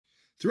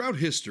Throughout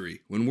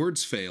history, when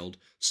words failed,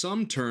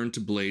 some turned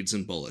to blades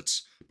and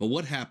bullets. But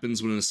what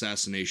happens when an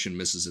assassination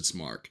misses its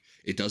mark?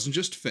 It doesn't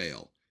just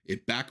fail,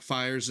 it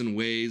backfires in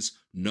ways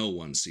no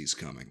one sees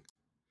coming.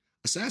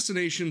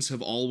 Assassinations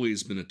have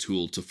always been a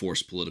tool to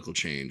force political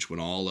change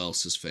when all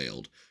else has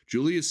failed.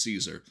 Julius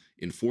Caesar,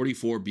 in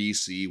 44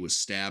 BC, was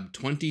stabbed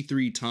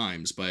 23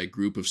 times by a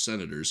group of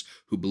senators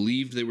who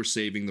believed they were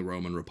saving the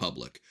Roman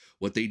Republic.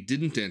 What they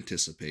didn't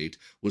anticipate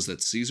was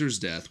that Caesar's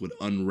death would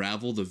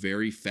unravel the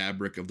very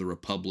fabric of the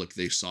republic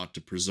they sought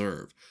to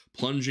preserve,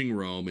 plunging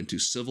Rome into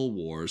civil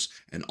wars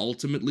and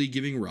ultimately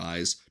giving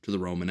rise to the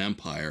Roman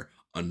Empire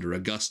under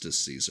Augustus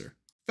Caesar.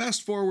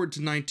 Fast forward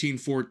to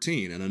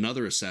 1914, and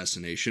another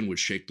assassination would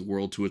shake the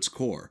world to its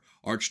core.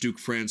 Archduke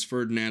Franz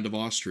Ferdinand of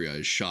Austria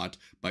is shot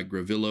by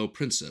Gavrilo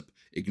Princip,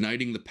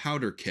 igniting the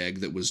powder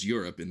keg that was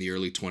Europe in the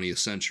early 20th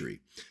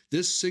century.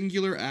 This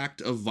singular act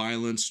of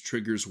violence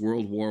triggers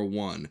World War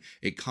I,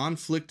 a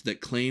conflict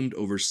that claimed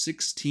over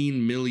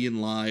 16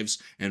 million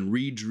lives and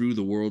redrew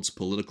the world's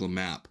political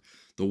map.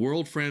 The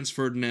world Franz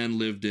Ferdinand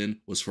lived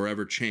in was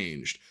forever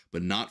changed,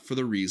 but not for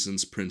the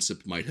reasons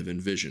Princip might have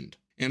envisioned.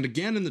 And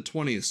again in the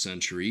 20th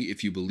century,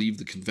 if you believe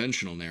the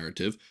conventional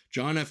narrative,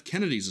 John F.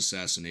 Kennedy's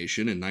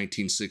assassination in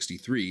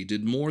 1963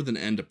 did more than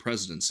end a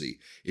presidency.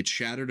 It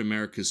shattered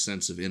America's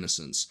sense of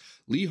innocence.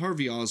 Lee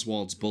Harvey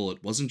Oswald's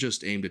bullet wasn't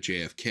just aimed at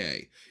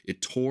JFK.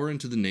 It tore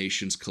into the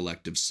nation's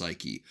collective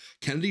psyche.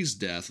 Kennedy's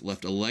death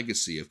left a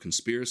legacy of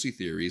conspiracy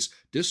theories,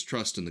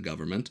 distrust in the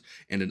government,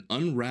 and an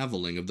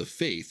unraveling of the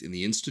faith in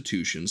the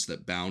institutions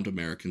that bound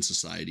American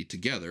society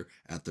together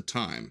at the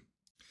time.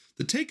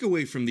 The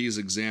takeaway from these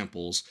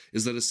examples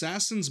is that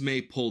assassins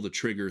may pull the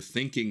trigger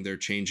thinking they're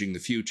changing the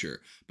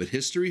future, but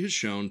history has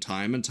shown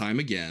time and time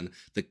again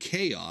the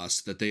chaos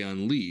that they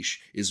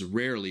unleash is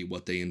rarely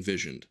what they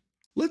envisioned.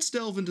 Let's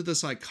delve into the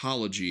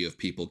psychology of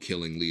people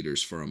killing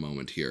leaders for a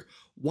moment here.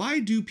 Why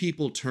do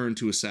people turn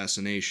to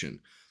assassination?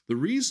 The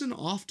reason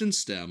often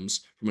stems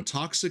from a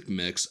toxic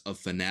mix of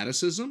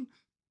fanaticism,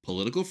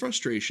 political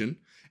frustration,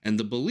 and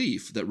the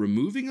belief that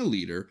removing a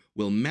leader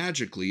will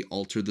magically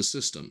alter the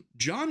system.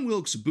 John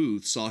Wilkes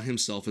Booth saw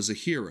himself as a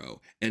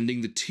hero,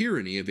 ending the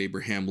tyranny of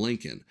Abraham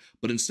Lincoln,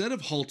 but instead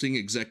of halting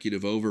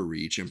executive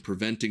overreach and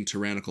preventing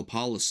tyrannical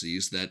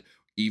policies that,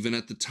 even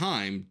at the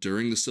time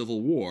during the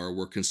Civil War,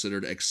 were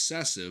considered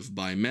excessive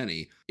by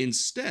many,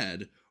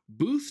 instead,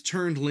 Booth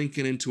turned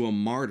Lincoln into a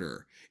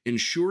martyr,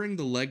 ensuring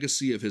the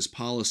legacy of his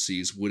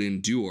policies would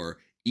endure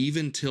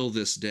even till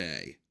this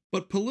day.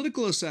 But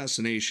political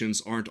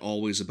assassinations aren't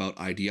always about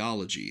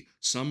ideology.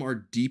 Some are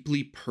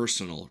deeply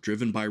personal,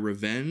 driven by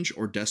revenge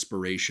or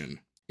desperation.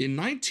 In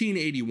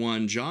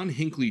 1981, John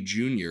Hinckley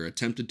Jr.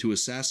 attempted to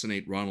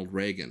assassinate Ronald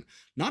Reagan,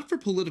 not for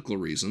political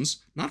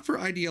reasons, not for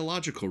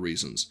ideological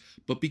reasons,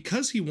 but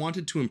because he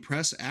wanted to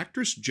impress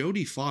actress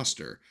Jodie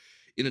Foster.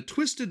 In a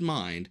twisted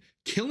mind,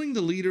 killing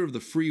the leader of the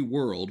free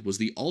world was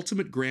the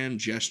ultimate grand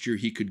gesture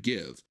he could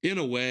give. In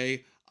a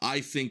way, I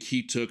think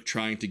he took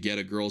trying to get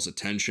a girl's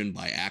attention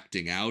by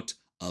acting out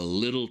a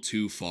little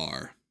too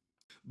far.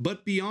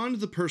 But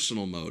beyond the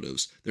personal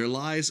motives, there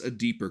lies a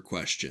deeper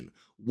question.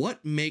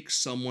 What makes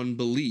someone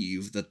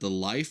believe that the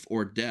life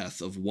or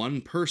death of one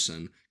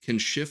person can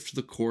shift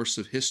the course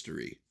of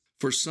history?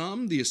 For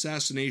some, the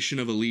assassination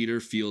of a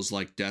leader feels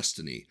like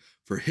destiny.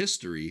 For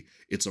history,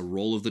 it's a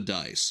roll of the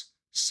dice.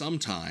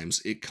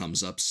 Sometimes it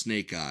comes up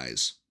snake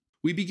eyes.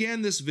 We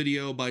began this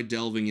video by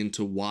delving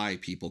into why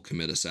people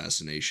commit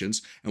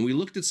assassinations, and we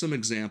looked at some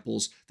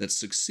examples that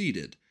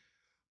succeeded.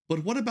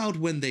 But what about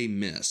when they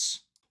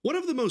miss? One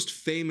of the most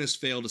famous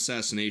failed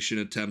assassination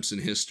attempts in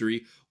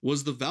history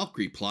was the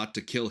Valkyrie plot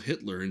to kill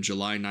Hitler in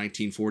July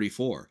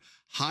 1944.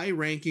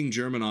 High-ranking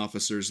German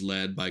officers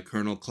led by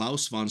Colonel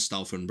Klaus von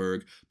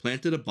Stauffenberg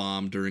planted a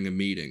bomb during a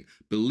meeting,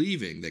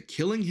 believing that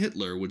killing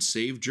Hitler would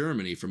save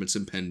Germany from its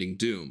impending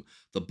doom.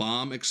 The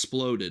bomb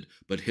exploded,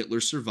 but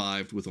Hitler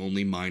survived with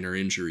only minor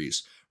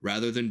injuries.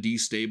 Rather than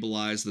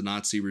destabilize the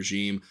Nazi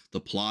regime, the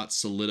plot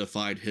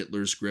solidified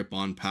Hitler's grip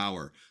on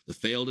power. The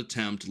failed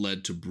attempt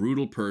led to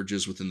brutal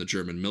purges within the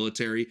German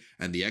military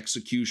and the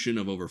execution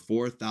of over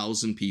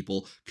 4,000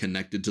 people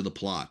connected to the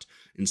plot.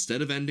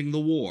 Instead of ending the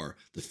war,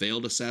 the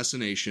failed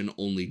assassination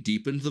only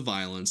deepened the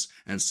violence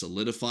and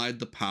solidified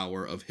the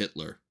power of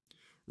Hitler.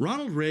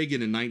 Ronald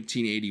Reagan in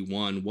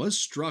 1981 was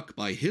struck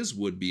by his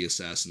would-be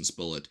assassin's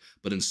bullet,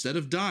 but instead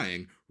of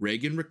dying,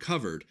 Reagan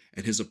recovered,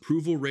 and his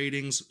approval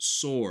ratings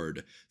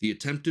soared. The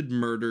attempted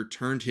murder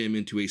turned him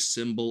into a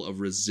symbol of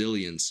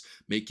resilience,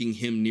 making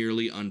him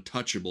nearly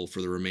untouchable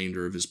for the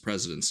remainder of his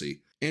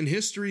presidency. And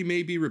history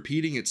may be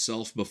repeating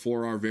itself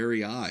before our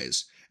very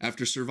eyes.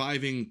 After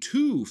surviving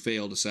 2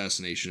 failed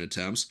assassination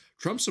attempts,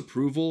 Trump's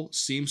approval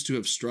seems to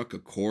have struck a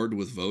chord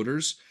with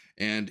voters,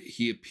 and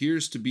he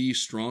appears to be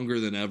stronger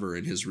than ever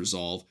in his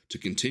resolve to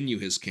continue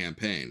his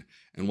campaign.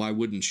 And why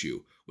wouldn't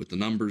you? With the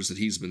numbers that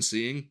he's been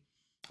seeing,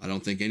 I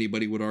don't think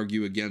anybody would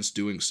argue against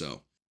doing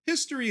so.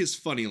 History is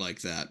funny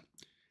like that.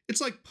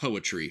 It's like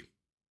poetry.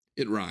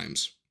 It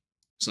rhymes.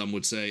 Some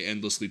would say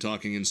endlessly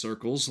talking in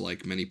circles,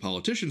 like many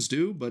politicians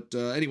do, but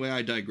anyway,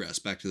 I digress.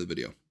 Back to the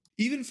video.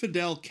 Even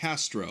Fidel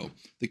Castro,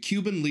 the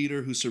Cuban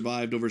leader who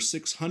survived over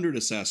 600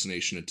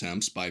 assassination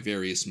attempts by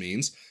various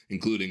means,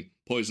 including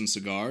poisoned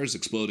cigars,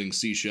 exploding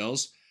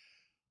seashells,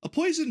 a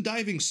poisoned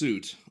diving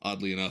suit,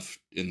 oddly enough,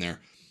 in there.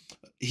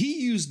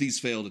 He used these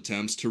failed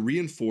attempts to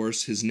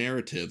reinforce his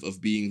narrative of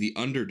being the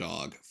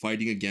underdog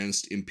fighting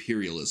against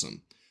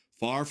imperialism.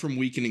 Far from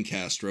weakening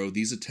Castro,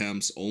 these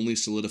attempts only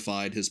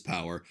solidified his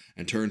power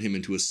and turned him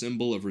into a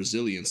symbol of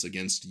resilience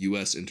against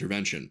U.S.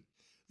 intervention.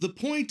 The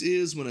point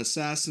is, when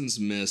assassins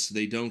miss,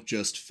 they don't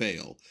just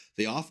fail.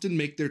 They often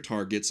make their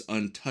targets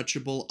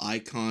untouchable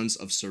icons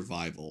of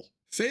survival.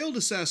 Failed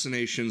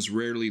assassinations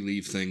rarely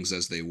leave things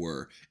as they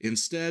were.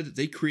 Instead,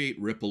 they create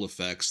ripple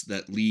effects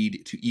that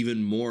lead to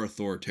even more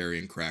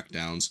authoritarian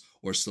crackdowns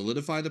or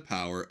solidify the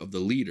power of the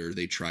leader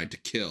they tried to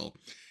kill.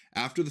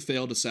 After the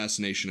failed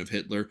assassination of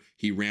Hitler,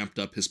 he ramped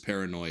up his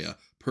paranoia,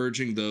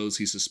 purging those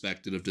he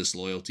suspected of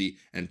disloyalty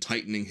and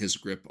tightening his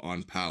grip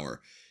on power.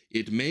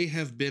 It may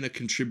have been a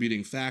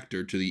contributing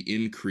factor to the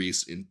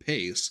increase in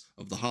pace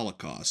of the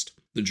Holocaust.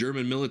 The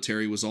German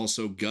military was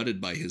also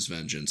gutted by his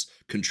vengeance,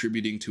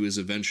 contributing to his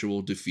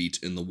eventual defeat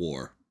in the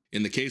war.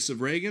 In the case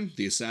of Reagan,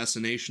 the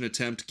assassination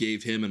attempt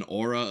gave him an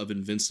aura of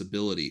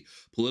invincibility.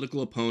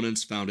 Political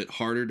opponents found it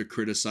harder to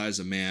criticize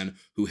a man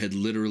who had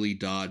literally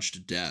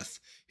dodged death.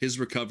 His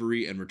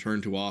recovery and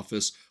return to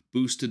office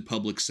boosted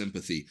public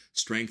sympathy,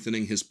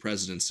 strengthening his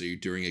presidency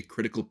during a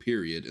critical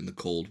period in the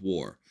Cold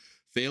War.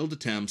 Failed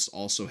attempts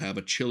also have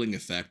a chilling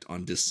effect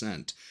on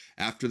dissent.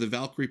 After the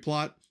Valkyrie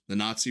plot, the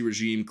Nazi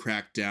regime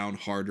cracked down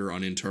harder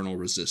on internal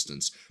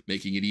resistance,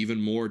 making it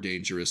even more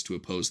dangerous to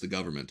oppose the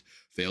government.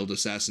 Failed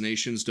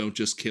assassinations don't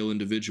just kill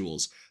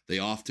individuals, they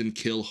often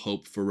kill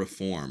hope for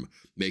reform,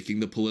 making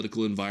the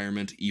political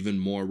environment even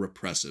more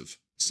repressive.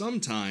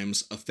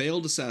 Sometimes, a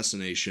failed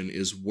assassination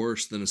is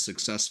worse than a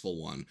successful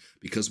one,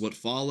 because what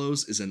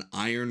follows is an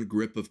iron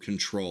grip of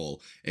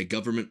control, a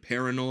government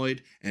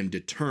paranoid and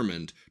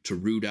determined to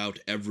root out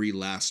every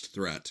last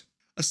threat.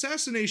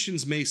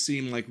 Assassinations may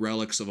seem like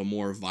relics of a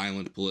more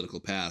violent political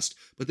past,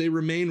 but they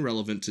remain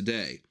relevant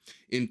today.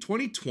 In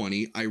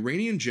 2020,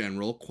 Iranian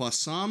General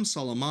Qassem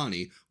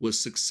Soleimani was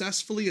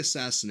successfully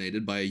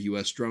assassinated by a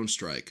U.S. drone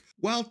strike.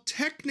 While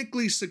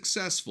technically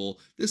successful,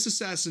 this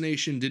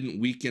assassination didn't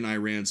weaken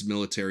Iran's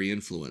military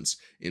influence.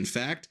 In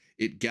fact,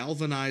 it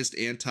galvanized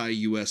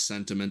anti-U.S.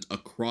 sentiment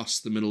across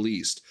the Middle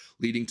East,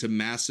 leading to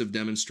massive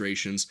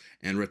demonstrations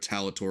and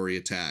retaliatory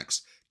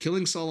attacks.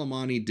 Killing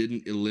Soleimani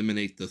didn't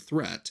eliminate the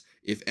threat.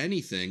 If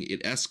anything,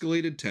 it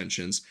escalated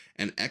tensions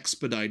and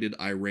expedited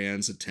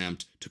Iran's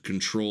attempt to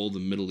control the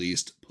Middle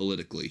East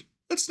politically.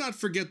 Let's not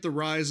forget the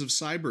rise of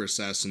cyber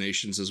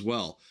assassinations as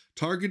well.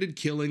 Targeted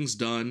killings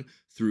done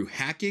through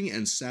hacking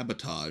and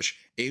sabotage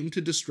aim to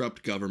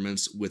disrupt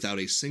governments without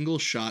a single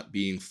shot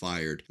being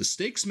fired. The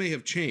stakes may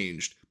have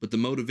changed, but the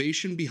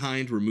motivation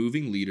behind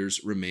removing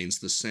leaders remains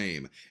the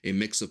same, a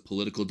mix of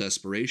political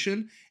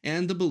desperation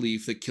and the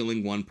belief that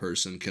killing one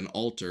person can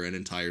alter an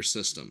entire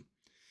system.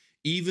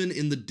 Even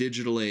in the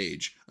digital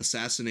age,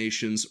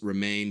 assassinations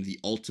remain the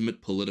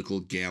ultimate political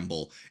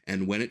gamble,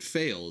 and when it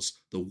fails,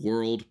 the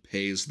world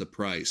pays the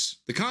price.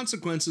 The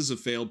consequences of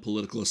failed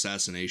political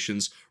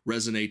assassinations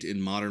resonate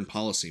in modern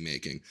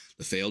policymaking.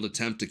 The failed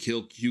attempt to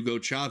kill Hugo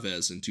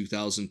Chavez in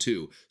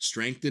 2002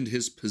 strengthened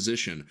his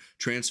position,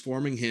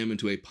 transforming him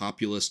into a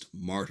populist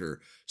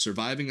martyr.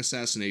 Surviving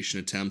assassination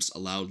attempts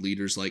allowed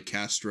leaders like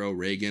Castro,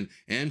 Reagan,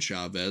 and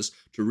Chavez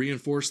to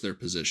reinforce their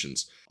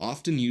positions,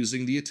 often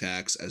using the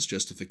attacks as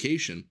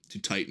justification to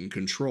tighten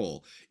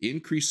control,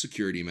 increase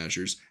security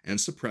measures, and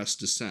suppress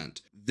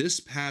dissent.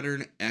 This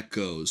pattern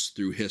echoes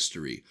through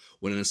history.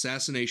 When an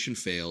assassination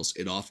fails,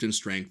 it often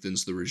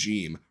strengthens the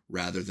regime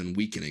rather than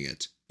weakening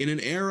it. In an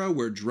era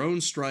where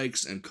drone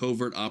strikes and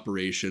covert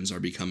operations are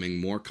becoming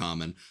more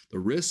common, the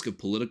risk of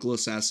political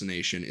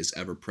assassination is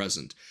ever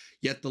present.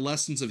 Yet the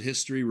lessons of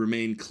history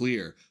remain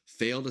clear.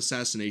 Failed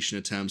assassination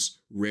attempts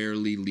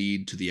rarely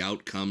lead to the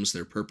outcomes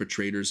their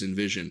perpetrators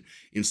envision.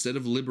 Instead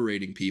of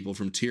liberating people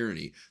from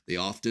tyranny, they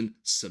often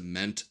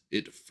cement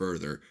it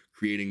further,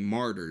 creating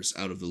martyrs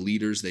out of the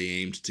leaders they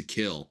aimed to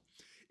kill.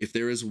 If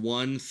there is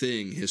one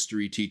thing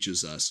history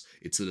teaches us,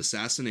 it's that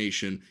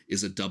assassination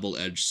is a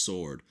double-edged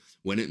sword.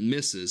 When it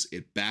misses,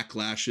 it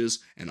backlashes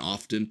and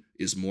often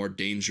is more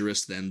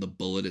dangerous than the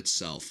bullet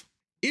itself.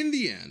 In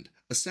the end,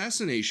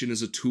 assassination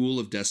is a tool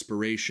of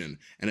desperation,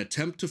 an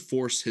attempt to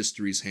force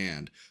history's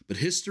hand. But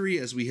history,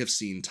 as we have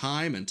seen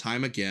time and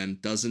time again,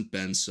 doesn't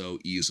bend so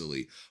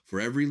easily. For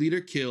every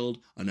leader killed,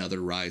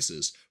 another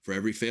rises. For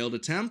every failed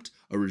attempt,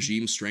 a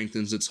regime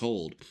strengthens its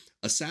hold.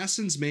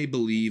 Assassins may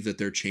believe that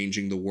they're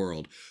changing the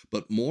world,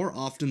 but more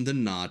often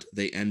than not,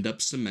 they end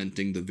up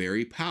cementing the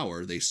very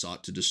power they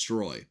sought to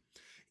destroy.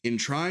 In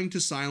trying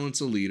to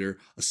silence a leader,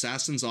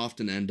 assassins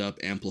often end up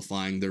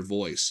amplifying their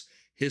voice.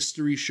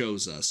 History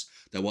shows us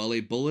that while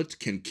a bullet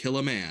can kill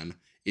a man,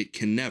 it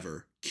can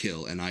never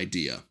kill an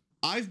idea.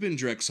 I've been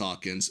Drex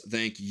Hawkins.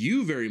 Thank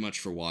you very much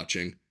for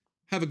watching.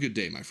 Have a good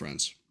day, my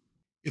friends.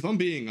 If I'm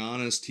being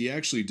honest, he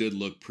actually did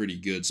look pretty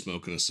good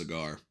smoking a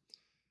cigar.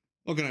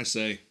 What can I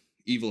say?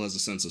 Evil has a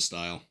sense of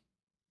style.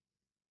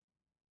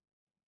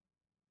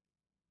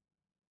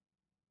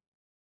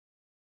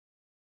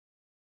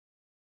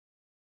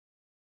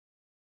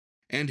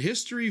 And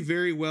history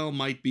very well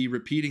might be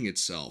repeating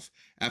itself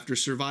after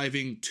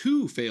surviving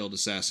 2 failed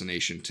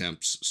assassination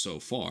attempts so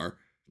far.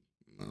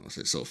 I'll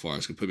say so far,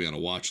 it's going to put me on a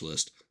watch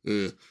list.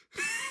 All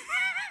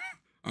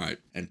right.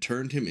 And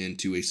turned him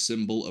into a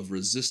symbol of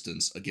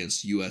resistance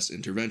against U.S.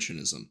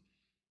 interventionism.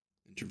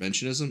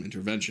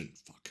 Intervention.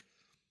 Fuck.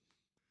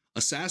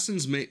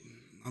 Assassins may...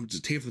 I'm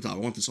just taking from the top.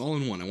 I want this all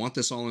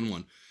in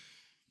one.